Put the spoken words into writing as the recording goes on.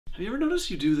Have you ever noticed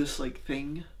you do this like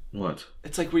thing? What?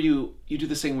 It's like where you do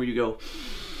this thing where you go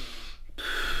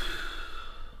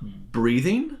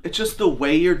breathing? It's just the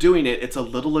way you're doing it. It's a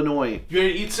little annoying. You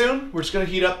ready to eat soon? We're just gonna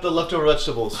heat up the leftover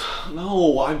vegetables.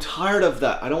 No, I'm tired of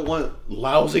that. I don't want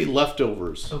lousy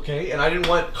leftovers. Okay, and I didn't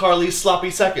want Carly's sloppy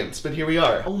seconds, but here we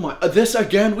are. Oh my, this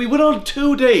again? We went on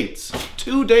 2 dates.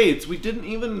 2 dates. We didn't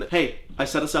even... Hey, I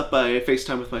set us up by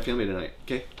FaceTime with my family tonight,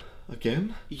 okay?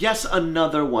 Again? Yes,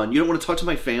 another one. You don't want to talk to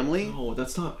my family? No,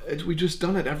 that's not... We just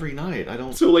done it every night. I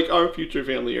don't... So like our future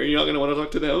family, are you not gonna want to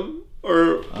talk to them?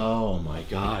 Or... Oh my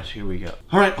gosh, here we go.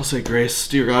 Alright, I'll say grace.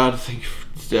 Dear God, thank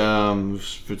you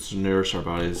for nourish our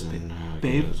bodies and...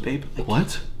 Babe,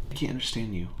 what? I can't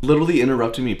understand you. Literally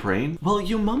interrupting me praying? Well,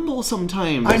 you mumble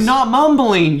sometimes. I'm not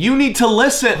mumbling. You need to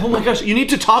listen. Oh my gosh, you need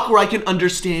to talk where I can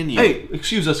understand you. Hey,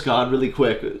 excuse us, God, really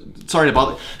quick. Sorry to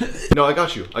bother. No, I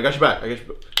got you. I got you back.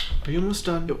 Are you almost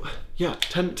done? Yeah,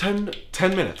 10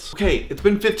 minutes. Okay, it's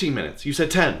been 15 minutes. You said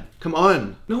 10. Come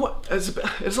on. No, it's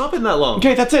not been that long.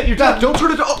 Okay, that's it. You're done. Don't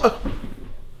turn it off.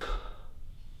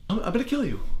 I'm gonna kill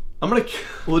you.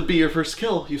 Well, it'd be your first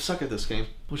kill. You suck at this game.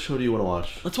 What show do you want to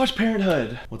watch? Let's watch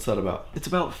Parenthood. What's that about? It's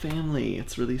about family.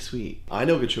 It's really sweet. I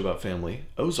know a good show about family.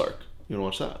 Ozark. You wanna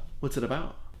watch that? What's it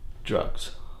about?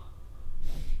 Drugs.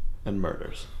 And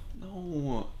murders.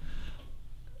 No.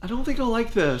 I don't think I'll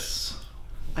like this.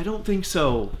 I don't think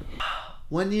so.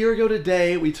 1 year ago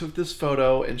today, we took this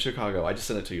photo in Chicago. I just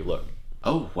sent it to you. Look.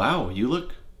 Oh, wow. You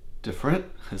look different.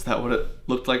 Is that what it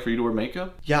looked like for you to wear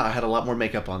makeup? Yeah, I had a lot more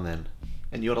makeup on then.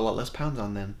 And you had a lot less pounds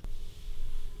on then.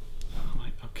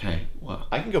 Okay, well,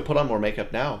 I can go put on more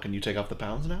makeup now. Can you take off the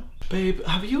pounds now? Babe,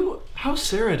 how's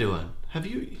Sarah doing?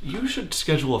 You should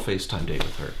schedule a FaceTime date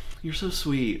with her. You're so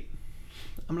sweet.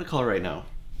 I'm gonna call her right now.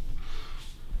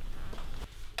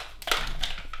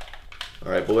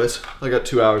 All right, boys, I got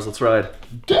 2 hours. Let's ride.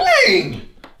 Dang!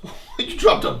 You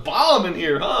dropped a bomb in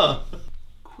here, huh?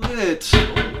 Quit.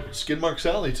 Skid Mark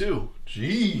Sally, too.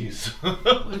 Jeez.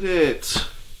 Quit it.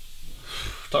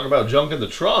 Talk about junk in the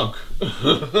trunk.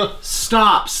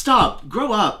 Stop.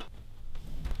 Grow up.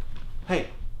 Hey.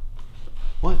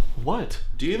 What?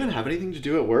 Do you even have anything to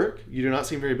do at work? You do not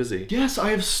seem very busy. Yes,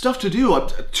 I have stuff to do. A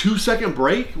 2-second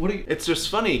break? What are you... It's just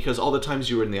funny because all the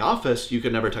times you were in the office, you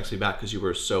could never text me back because you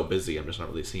were so busy. I'm just not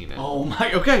really seeing it. Oh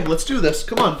my... Okay, let's do this.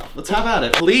 Come on. Let's have at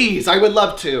it. Please, I would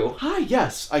love to. Hi,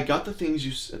 yes. I got the things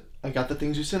you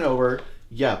sent over.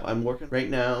 Yep, I'm working right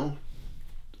now.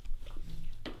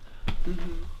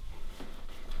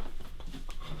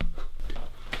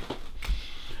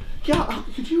 Yeah,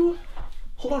 could you...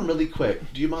 Hold on really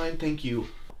quick. Do you mind? Thank you.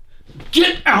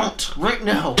 Get out right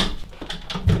now!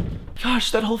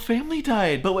 Gosh, that whole family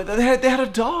died. But they had a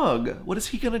dog. What is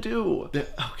he gonna do? Okay,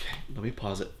 let me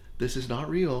pause it. This is not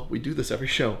real. We do this every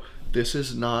show. This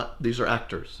is not... These are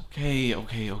actors.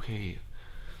 Okay.